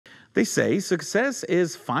They say success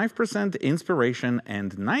is 5% inspiration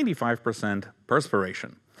and 95%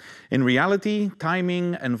 perspiration. In reality,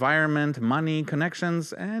 timing, environment, money,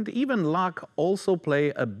 connections, and even luck also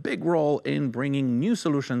play a big role in bringing new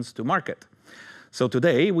solutions to market. So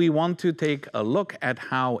today, we want to take a look at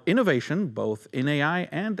how innovation, both in AI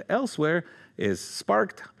and elsewhere, is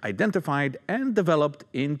sparked, identified, and developed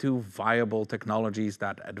into viable technologies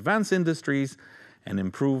that advance industries and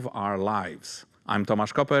improve our lives. I'm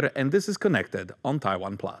Tomasz Koper, and this is Connected on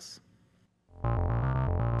Taiwan Plus.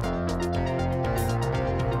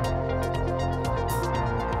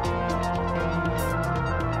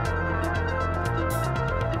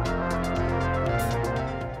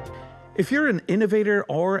 If you're an innovator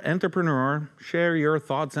or entrepreneur, share your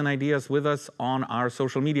thoughts and ideas with us on our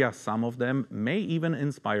social media. Some of them may even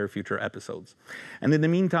inspire future episodes. And in the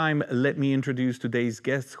meantime, let me introduce today's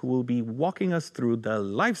guests who will be walking us through the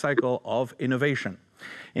life cycle of innovation.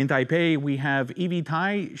 In Taipei, we have Yvie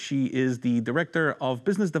Tai. She is the Director of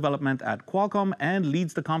Business Development at Qualcomm and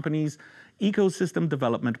leads the company's ecosystem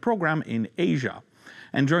development program in Asia.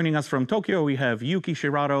 And joining us from Tokyo, we have Yuki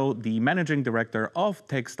Shirato, the Managing Director of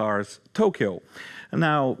Techstars Tokyo.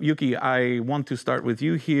 Now, Yuki, I want to start with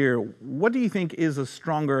you here. What do you think is a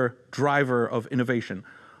stronger driver of innovation?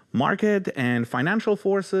 Market and financial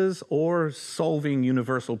forces, or solving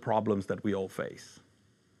universal problems that we all face?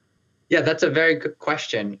 Yeah, that's a very good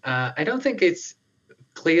question. I don't think it's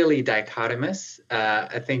clearly dichotomous.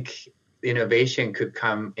 I think innovation could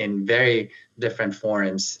come in very different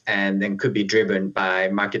forms and then could be driven by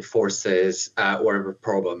market forces or a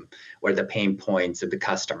problem or the pain points of the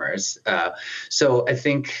customers. So I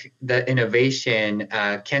think that innovation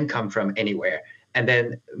can come from anywhere, and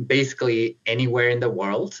then basically anywhere in the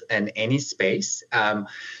world and any space.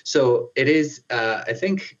 So it is, I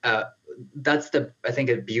think, that's the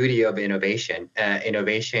beauty of innovation.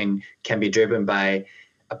 Innovation can be driven by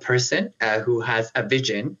a person who has a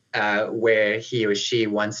vision where he or she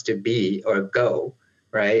wants to be or go,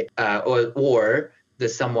 right? Or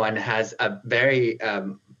someone has a very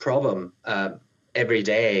problem every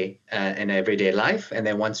day in everyday life and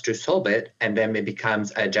then wants to solve it, and then it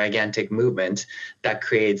becomes a gigantic movement that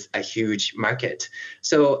creates a huge market.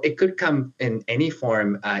 So it could come in any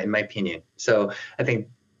form, in my opinion. So I think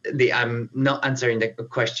I'm not answering the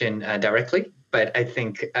question directly, but I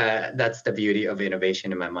think that's the beauty of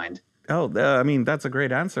innovation in my mind. Oh, I mean, that's a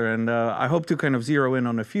great answer. And I hope to kind of zero in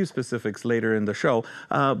on a few specifics later in the show.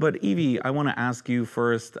 But Yvie, I want to ask you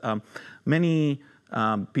first, many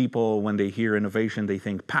people, when they hear innovation, they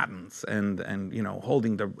think patents and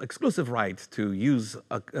holding the exclusive right to use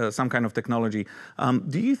some kind of technology.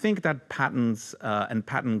 Do you think that patents and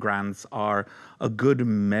patent grants are a good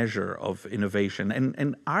measure of innovation?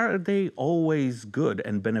 And are they always good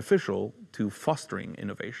and beneficial to fostering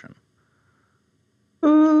innovation?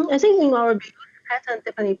 I think in our view, patent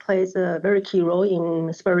definitely plays a very key role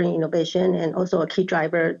in spurring innovation and also a key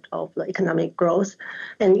driver of the economic growth.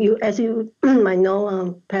 And as you might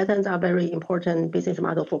know, patents are very important business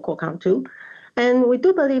model for Qualcomm too. And we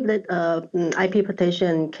do believe that IP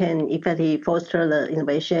protection can effectively foster the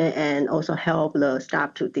innovation and also help the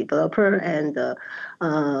staff to developer. And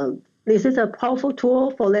this is a powerful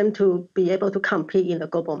tool for them to be able to compete in the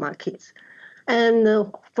global markets. And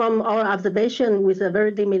from our observation with a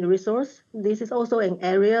very limited resource, this is also an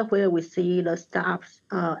area where we see the staffs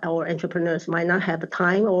or entrepreneurs might not have the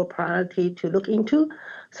time or priority to look into.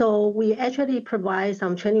 So we actually provide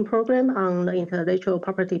some training program on the intellectual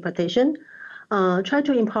property protection, try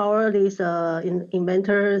to empower these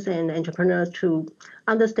inventors and entrepreneurs to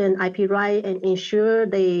understand IP right and ensure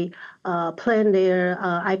they plan their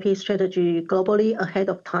IP strategy globally ahead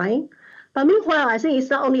of time. But meanwhile, I think it's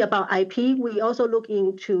not only about IP. We also look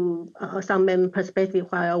into some perspective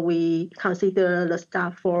while we consider the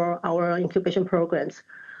staff for our incubation programs,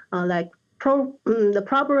 like the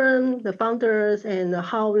problem, the founders, and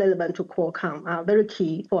how relevant to Qualcomm are very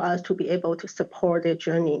key for us to be able to support their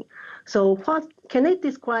journey. So can they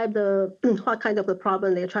describe what kind of the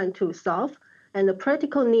problem they're trying to solve and the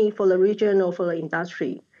practical need for the region or for the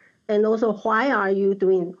industry? And also,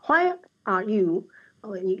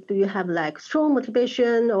 do you have like strong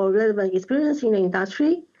motivation or relevant experience in the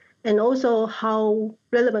industry? And also how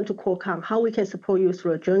relevant to Qualcomm, how we can support you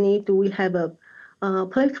through a journey? Do we have a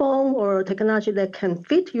platform or technology that can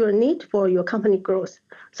fit your need for your company growth?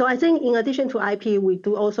 So I think in addition to IP, we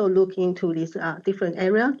do also look into this different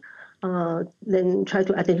area, then try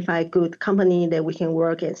to identify good company that we can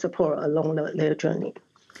work and support along their journey.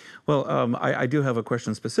 Well, I do have a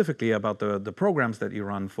question specifically about the programs that you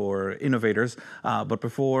run for innovators. But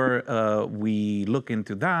before we look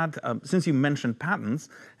into that, since you mentioned patents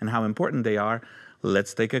and how important they are,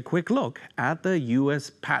 let's take a quick look at the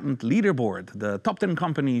U.S. patent leaderboard, the top 10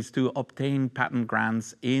 companies to obtain patent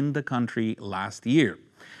grants in the country last year.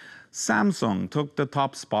 Samsung took the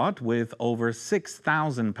top spot with over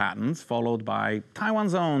 6,000 patents, followed by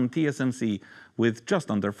Taiwan's own TSMC with just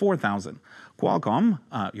under 4,000. Qualcomm,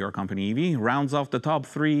 your company Yvie, rounds off the top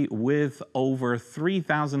 3 with over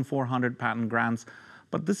 3,400 patent grants.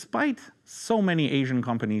 But despite so many Asian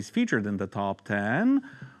companies featured in the top 10,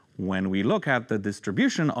 when we look at the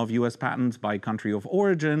distribution of US patents by country of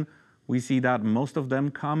origin, we see that most of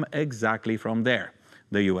them come exactly from there,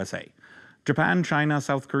 the USA. Japan, China,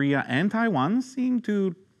 South Korea, and Taiwan seem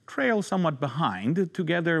to trail somewhat behind,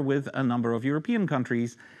 together with a number of European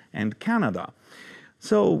countries and Canada.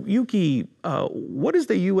 So, Yuki, what is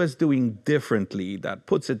the US doing differently that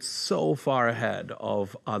puts it so far ahead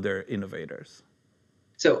of other innovators?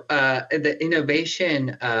 So the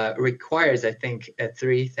innovation requires, I think,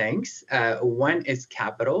 3 things. One is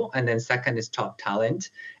capital, and then second is top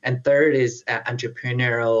talent, and third is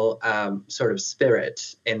entrepreneurial sort of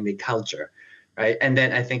spirit in the culture, right? And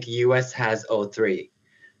then I think US has all 3.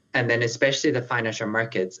 And then especially the financial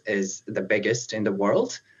markets is the biggest in the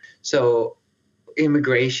world. So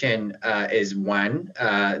immigration is one.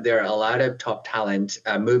 There are a lot of top talent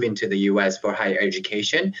moving to the U.S. for higher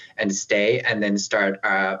education and stay, and then starting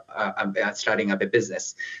up a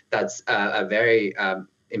business. That's a very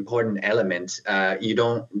important element. You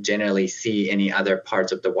don't generally see any other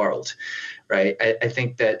parts of the world, right? I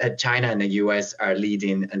think that China and the U.S. are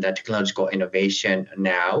leading in the technological innovation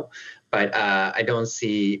now. But I don't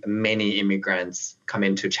see many immigrants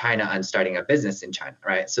coming to China and starting a business in China,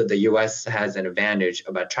 right? So the U.S. has an advantage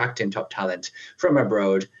of attracting top talent from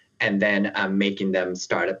abroad and then making them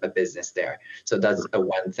start up a business there. So that's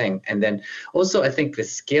one thing. And then also I think the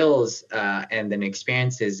skills and then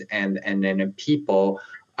experiences and then people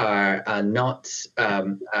are not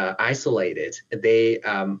isolated. They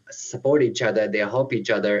support each other, they help each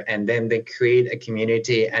other, and then they create a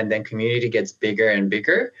community, and then community gets bigger and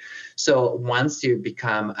bigger. So once you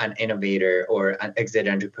become an innovator or an exit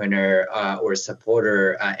entrepreneur or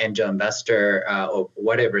supporter, angel investor, or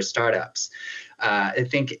whatever startups, I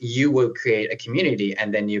think you will create a community,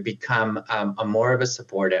 and then you become more of a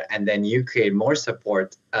supporter, and then you create more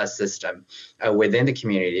support system within the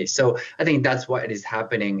community. So I think that's what is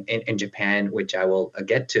happening in Japan, which I will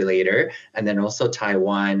get to later, and then also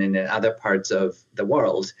Taiwan and in other parts of the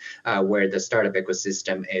world where the startup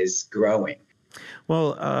ecosystem is growing.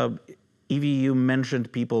 Well, Yvie, you mentioned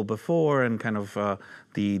people before and kind of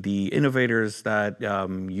the innovators that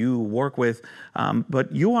you work with, but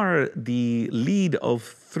you are the lead of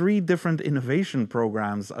 3 different innovation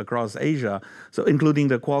programs across Asia, so including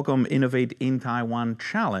the Qualcomm Innovate in Taiwan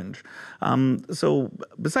Challenge. So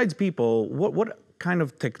besides people, what kind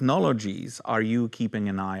of technologies are you keeping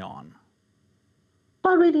an eye on?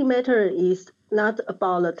 What really matters is not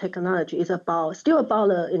about the technology, it's still about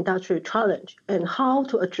the industrial challenge and how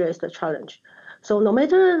to address the challenge. So no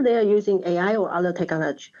matter they are using AI or other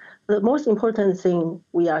technology, the most important thing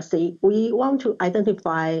we want to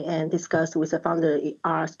identify and discuss with the founder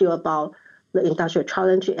are still about the industrial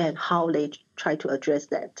challenge and how they try to address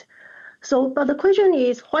that. So, but the question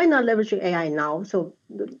is, why not leveraging AI now? So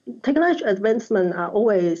technology advancement are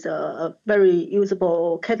always a very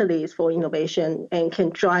usable catalyst for innovation and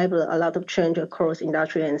can drive a lot of change across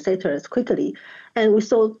industry and sectors quickly. And we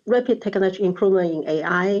saw rapid technology improvement in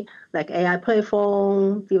AI, like AI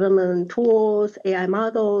platform, development tools, AI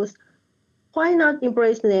models. Why not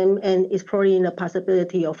embrace them and exploring the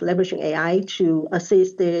possibility of leveraging AI to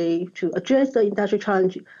to address the industry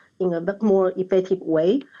challenge in a more effective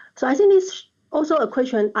way? So I think it's also a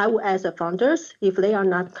question I would ask the founders if they are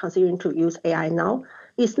not considering to use AI now.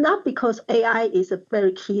 It's not because AI is a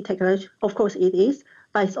very key technology. Of course it is,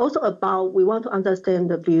 but it's also about we want to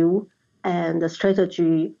understand the view and the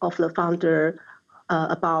strategy of the founder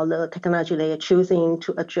about the technology they are choosing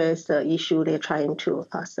to address the issue they're trying to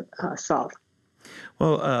solve.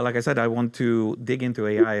 Well, like I said, I want to dig into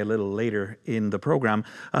AI a little later in the program.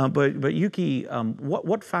 But Yuki,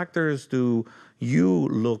 what factors do you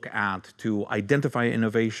look at to identify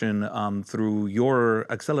innovation through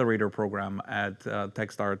your accelerator program at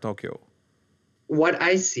Techstars Tokyo? What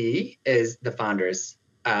I see is the founders.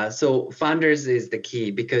 So founders is the key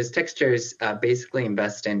because Techstars basically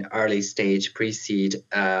invest in early stage pre-seed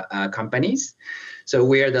companies. So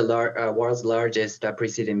we are the world's largest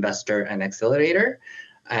pre-seed investor and accelerator.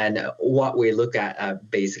 And what we look at are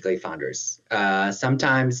basically founders.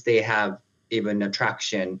 Sometimes they have even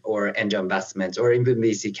attraction or angel investments or even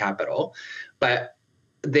VC capital, but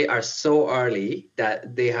they are so early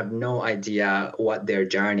that they have no idea what their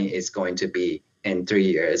journey is going to be in 3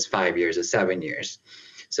 years, 5 years, or 7 years.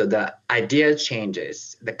 So the idea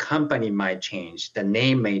changes, the company might change, the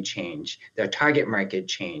name may change, their target market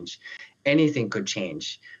change, anything could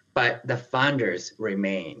change, but the founders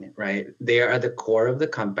remain, right? They are the core of the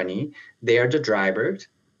company, they are the drivers.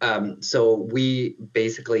 So we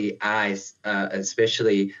basically,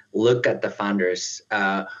 especially look at the founders,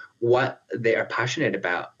 what they are passionate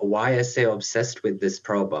about, why are they obsessed with this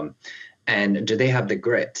problem, and do they have the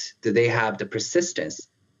grit, do they have the persistence,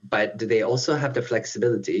 but do they also have the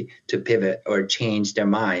flexibility to pivot or change their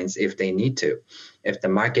minds if they need to? If the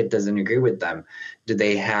market doesn't agree with them, do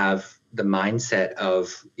they have the mindset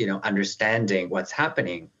of understanding what's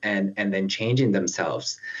happening and then changing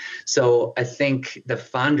themselves? So I think the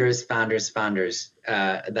founders,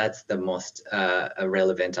 that's the most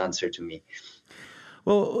relevant answer to me.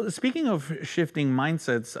 Well, speaking of shifting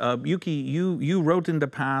mindsets, Yuki, you wrote in the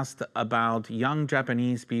past about young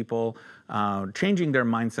Japanese people changing their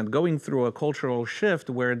mindset, going through a cultural shift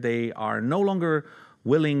where they are no longer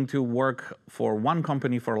willing to work for one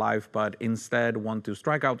company for life, but instead want to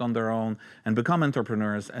strike out on their own and become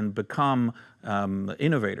entrepreneurs and become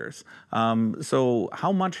innovators. So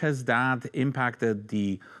how much has that impacted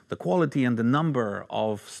the quality and the number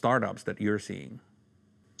of startups that you're seeing?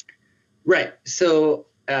 Right. So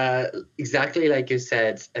exactly like you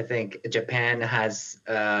said, I think Japan has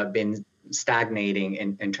been stagnating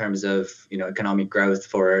in terms of economic growth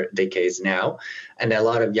for decades now, and a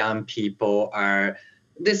lot of young people are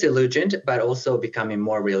disillusioned, but also becoming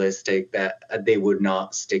more realistic that they would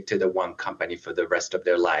not stick to the one company for the rest of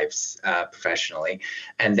their lives professionally.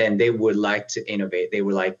 And then they would like to innovate. They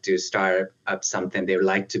would like to start up something. They would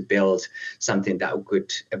like to build something that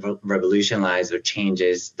could revolutionize or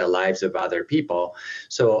changes the lives of other people.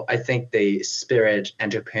 So I think the spirit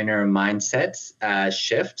entrepreneur mindset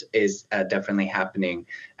shift is definitely happening.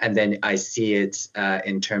 And then I see it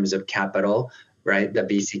in terms of capital, right? The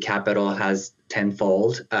VC capital has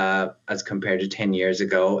tenfold as compared to 10 years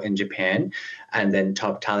ago in Japan. And then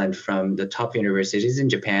top talent from the top universities in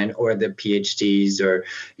Japan, or the PhDs or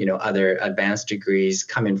other advanced degrees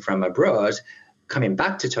coming from abroad, coming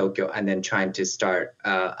back to Tokyo and then trying to start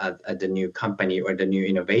the new company or the new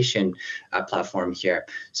innovation platform here.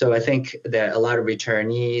 So I think that a lot of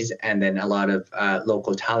returnees and then a lot of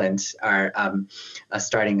local talents are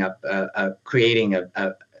starting up, creating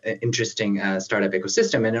a interesting startup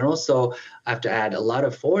ecosystem. And then also I have to add a lot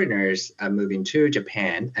of foreigners moving to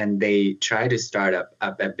Japan, and they try to start up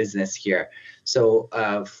a business here. So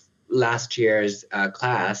last year's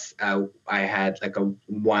class, I had like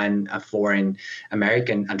a foreign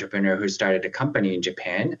American entrepreneur who started a company in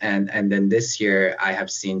Japan. And then this year, I have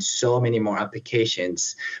seen so many more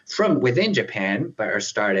applications from within Japan, but are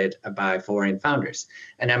started by foreign founders.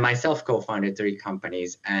 And I myself co-founded 3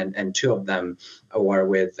 companies, and 2 of them were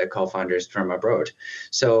with the co-founders from abroad.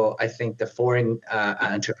 So I think the foreign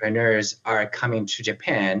entrepreneurs are coming to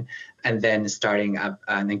Japan and then starting up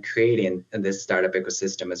and then creating this startup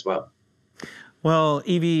ecosystem as well. Well,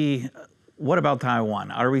 Yvie, what about Taiwan?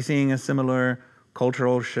 Are we seeing a similar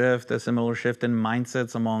cultural shift, a similar shift in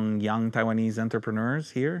mindsets among young Taiwanese entrepreneurs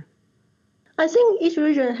here? I think each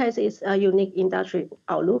region has its unique industry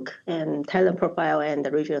outlook and talent profile and the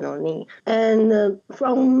regional need. And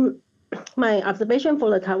from my observation for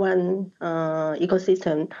the Taiwan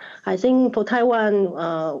ecosystem, I think for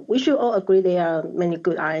Taiwan, we should all agree there are many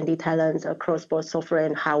good R&D talents across both software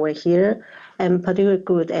and hardware here, and particularly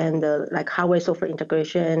good and like hardware software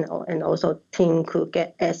integration, and also team could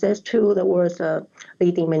get access to the world's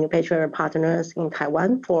leading manufacturer partners in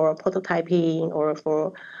Taiwan for prototyping or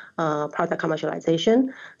for product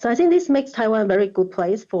commercialization. So I think this makes Taiwan a very good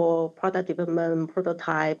place for product development,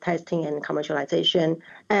 prototype testing, and commercialization.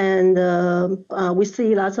 And we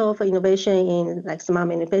see lots of innovation in like smart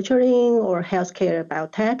manufacturing or healthcare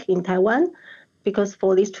biotech in Taiwan, because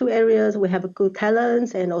for these 2 areas, we have good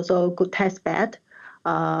talents and also good test bed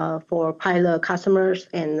for pilot customers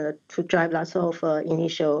and to drive lots of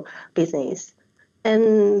initial business.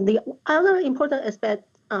 And the other important aspect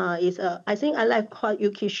is I think I like what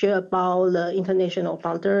Yuki shared about the international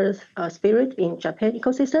founders spirit in Japan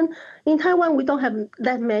ecosystem. In Taiwan, we don't have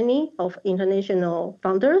that many of international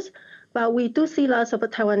founders, but we do see lots of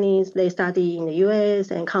Taiwanese, they study in the US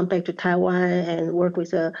and come back to Taiwan and work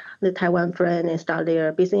with the Taiwan friend and start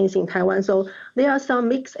their business in Taiwan. So there are some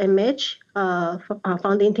mix and match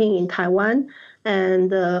founding team in Taiwan. And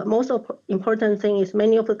the most important thing is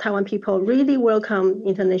many of the Taiwan people really welcome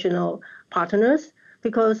international partners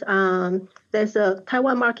because the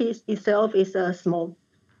Taiwan market itself is a small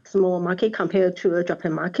market compared to the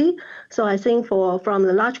Japan market. So I think from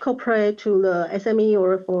the large corporate to the SME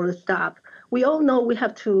or for the staff, we all know we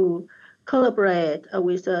have to collaborate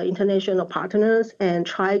with international partners and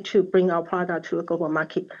try to bring our product to a global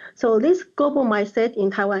market. So this global mindset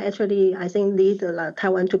in Taiwan actually, I think, leads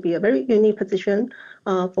Taiwan to be a very unique position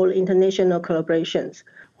for international collaborations.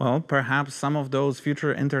 Well, perhaps some of those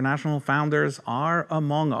future international founders are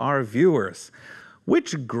among our viewers.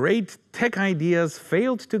 Which great tech ideas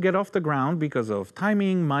failed to get off the ground because of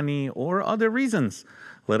timing, money, or other reasons?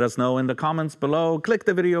 Let us know in the comments below. Click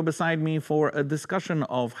the video beside me for a discussion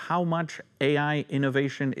of how much AI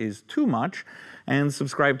innovation is too much, and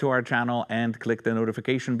subscribe to our channel and click the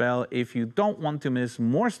notification bell if you don't want to miss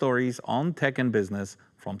more stories on tech and business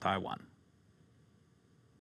from Taiwan.